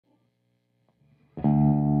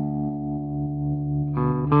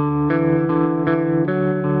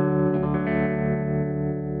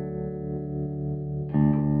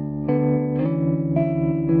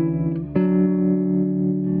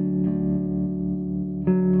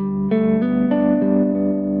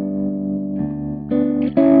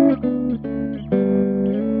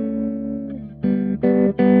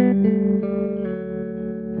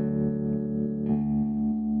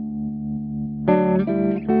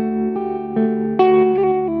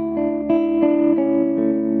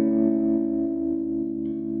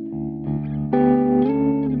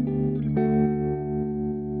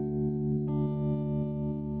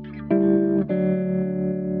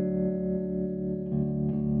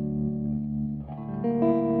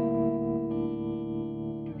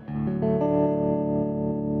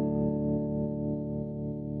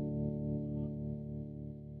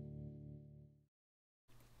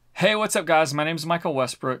Hey, what's up guys? My name is Michael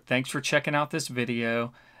Westbrook. Thanks for checking out this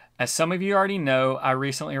video. As some of you already know, I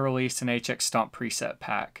recently released an HX Stomp preset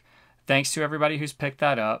pack. Thanks to everybody who's picked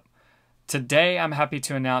that up. Today, I'm happy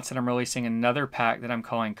to announce that I'm releasing another pack that I'm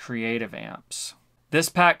calling Creative Amps. This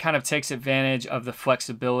pack kind of takes advantage of the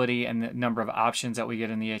flexibility and the number of options that we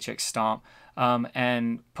get in the HX Stomp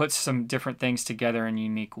and puts some different things together in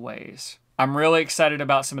unique ways. I'm really excited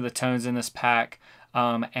about some of the tones in this pack.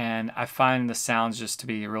 And I find the sounds just to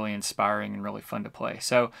be really inspiring and really fun to play.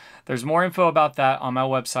 So there's more info about that on my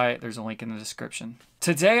website. There's a link in the description.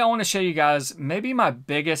 Today I want to show you guys maybe my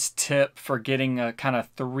biggest tip for getting a kind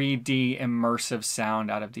of 3D immersive sound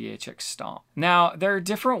out of the HX Stomp. Now there are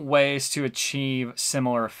different ways to achieve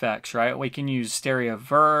similar effects, right? We can use stereo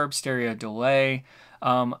verb, stereo delay.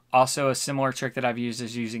 Also a similar trick that I've used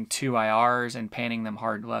is using 2 IRs and panning them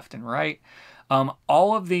hard left and right.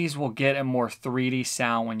 All of these will get a more 3D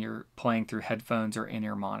sound when you're playing through headphones or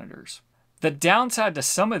in-ear monitors. The downside to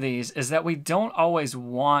some of these is that we don't always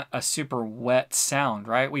want a super wet sound,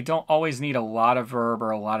 right? We don't always need a lot of verb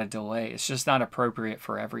or a lot of delay. It's just not appropriate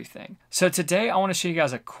for everything. So today I want to show you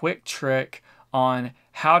guys a quick trick on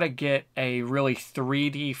how to get a really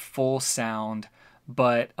 3D full sound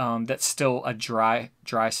but that's still a dry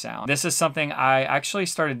sound. This is something I actually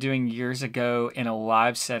started doing years ago in a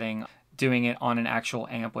live setting, doing it on an actual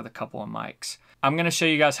amp with a couple of mics. I'm going to show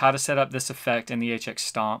you guys how to set up this effect in the HX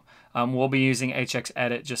Stomp. We'll be using HX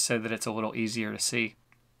Edit just so that it's a little easier to see.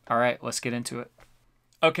 All right, let's get into it.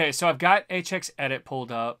 Okay, so I've got HX Edit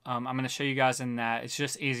pulled up. I'm going to show you guys in that. It's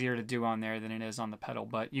just easier to do on there than it is on the pedal,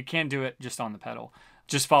 but you can do it just on the pedal.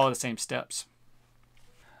 Just follow the same steps.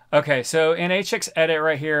 Okay, so in HX Edit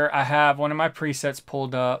right here, I have one of my presets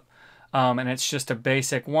pulled up, and it's just a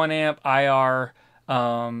basic 1 amp IR.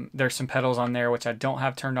 There's some pedals on there, which I don't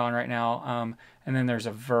have turned on right now. And then there's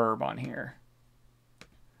a verb on here.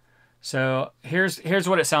 So here's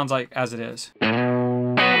what it sounds like as it is.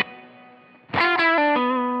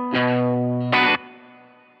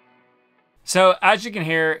 So as you can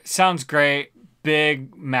hear, it sounds great,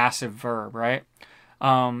 big, massive verb, right?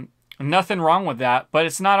 Nothing wrong with that, but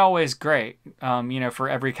it's not always great, you know, for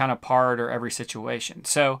every kind of part or every situation.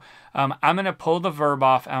 So I'm going to pull the verb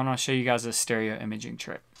off. I'm going to show you guys a stereo imaging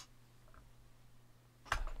trick.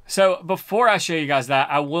 So before I show you guys that,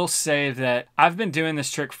 I will say that I've been doing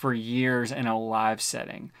this trick for years in a live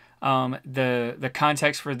setting. The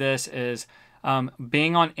context for this is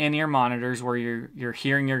being on in-ear monitors where you're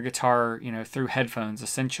hearing your guitar, you know, through headphones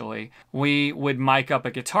essentially. We would mic up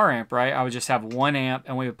a guitar amp, right? I would just have 1 amp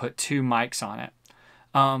and we would put 2 mics on it.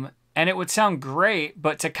 And it would sound great,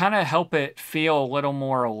 but to kind of help it feel a little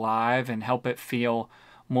more alive and help it feel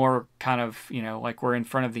more kind of, you know, like we're in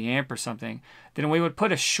front of the amp or something, then we would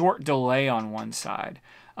put a short delay on one side.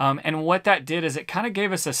 And what that did is it kind of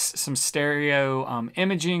gave us some stereo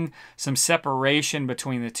imaging, some separation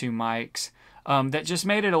between the 2 mics. That just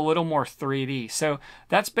made it a little more 3D. So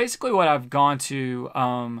that's basically what I've gone to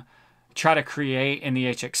try to create in the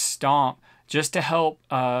HX Stomp, just to help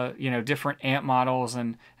you know, different amp models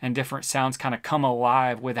and different sounds kind of come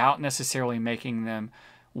alive without necessarily making them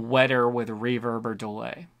wetter with reverb or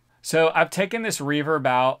delay. So I've taken this reverb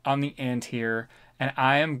out on the end here, and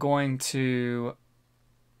I am going to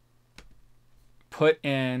put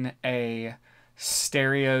in a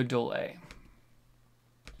stereo delay.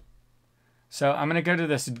 So I'm going to go to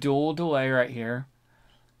this dual delay right here.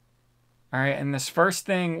 All right, and this first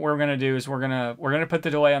thing we're going to do is we're going to put the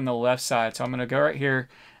delay on the left side. So I'm going to go right here,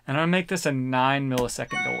 and I'm going to make this a 9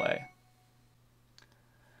 millisecond delay.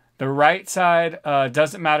 The right side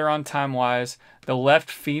doesn't matter on time-wise. The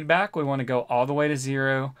left feedback, we want to go all the way to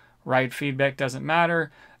 0. Right feedback doesn't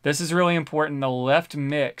matter. This is really important. The left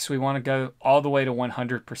mix, we want to go all the way to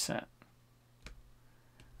 100%.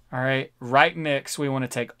 All right, right mix, we want to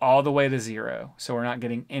take all the way to 0, so we're not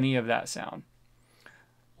getting any of that sound.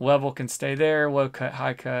 Level can stay there, low cut,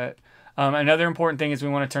 high cut. Another important thing is we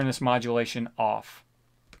want to turn this modulation off.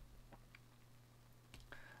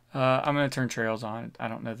 I'm going to turn trails on. I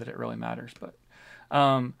don't know that it really matters, but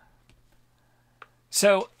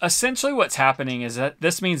so essentially what's happening is that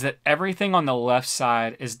this means that everything on the left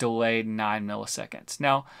side is delayed 9 milliseconds.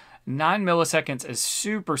 Now, 9 milliseconds is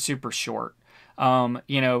super, super short.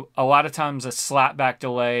 You know, a lot of times a slapback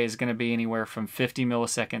delay is going to be anywhere from 50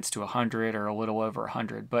 milliseconds to 100 or a little over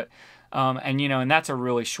 100. But, and you know, and that's a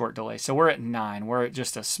really short delay. So we're at 9. We're at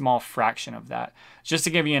just a small fraction of that, just to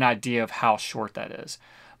give you an idea of how short that is.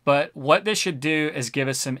 But what this should do is give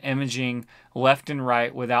us some imaging left and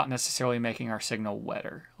right without necessarily making our signal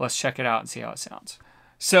wetter. Let's check it out and see how it sounds.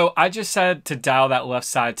 So I just said to dial that left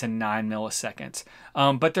side to 9 milliseconds,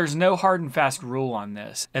 but there's no hard and fast rule on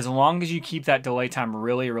this. As long as you keep that delay time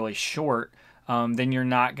really, really short, then you're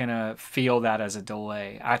not gonna feel that as a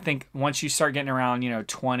delay. I think once you start getting around,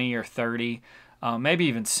 20 or 30, maybe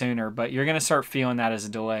even sooner, but you're gonna start feeling that as a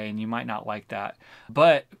delay, and you might not like that.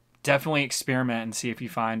 But definitely experiment and see if you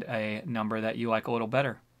find a number that you like a little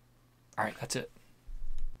better. All right, that's it.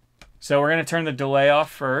 So we're going to turn the delay off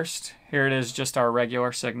first. Here it is, just our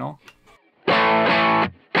regular signal. All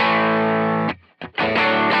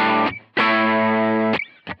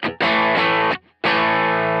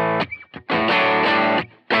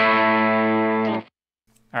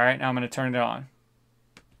right, now I'm going to turn it on.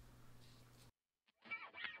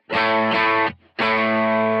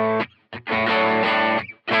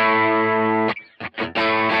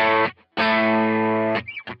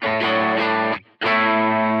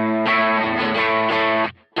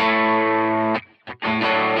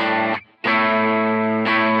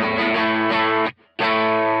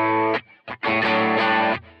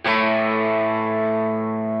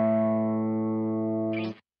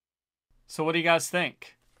 So what do you guys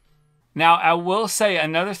think? Now, I will say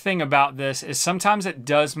another thing about this is sometimes it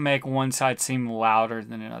does make one side seem louder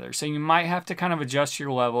than another. So you might have to kind of adjust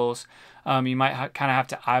your levels. You might kind of have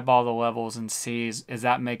to eyeball the levels and see, is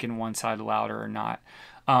that making one side louder or not?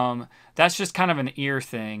 That's just kind of an ear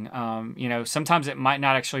thing. Sometimes it might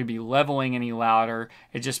not actually be leveling any louder.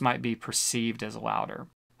 It just might be perceived as louder.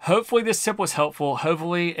 Hopefully this tip was helpful.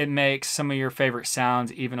 Hopefully it makes some of your favorite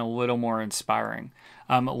sounds even a little more inspiring.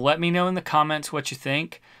 Let me know in the comments what you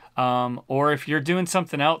think, or if you're doing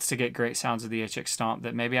something else to get great sounds of the HX Stomp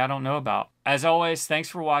that maybe I don't know about. As always, thanks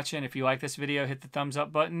for watching. If you like this video, hit the thumbs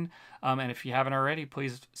up button, and if you haven't already,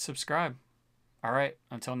 please subscribe. All right,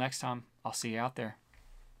 until next time, I'll see you out there.